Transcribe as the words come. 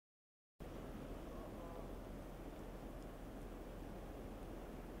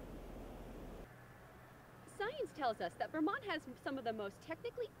tells us that Vermont has some of the most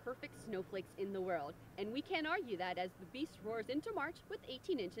technically perfect snowflakes in the world, and we can't argue that as the beast roars into March with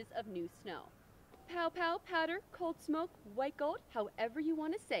 18 inches of new snow. Pow pow, powder, cold smoke, white gold, however you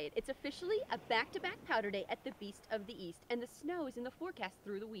want to say it, it's officially a back-to-back powder day at the Beast of the East, and the snow is in the forecast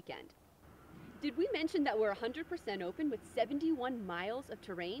through the weekend. Did we mention that we're 100% open with 71 miles of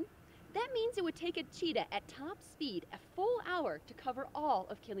terrain? That means it would take a cheetah at top speed a full hour to cover all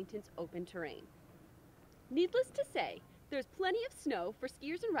of Killington's open terrain. Needless to say, there's plenty of snow for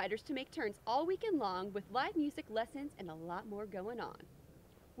skiers and riders to make turns all weekend long with live music lessons and a lot more going on.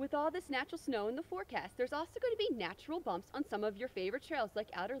 With all this natural snow in the forecast, there's also going to be natural bumps on some of your favorite trails like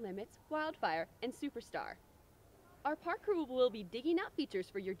Outer Limits, Wildfire, and Superstar. Our park crew will be digging out features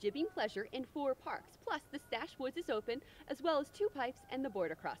for your jibbing pleasure in 4 parks, plus the Stash Woods is open, as well as 2 pipes and the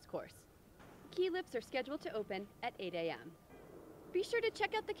border cross course. Key lifts are scheduled to open at 8 a.m. Be sure to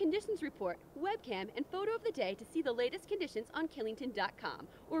check out the conditions report, webcam, and photo of the day to see the latest conditions on Killington.com,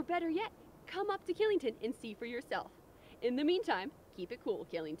 or better yet, come up to Killington and see for yourself. In the meantime, keep it cool,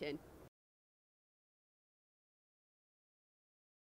 Killington.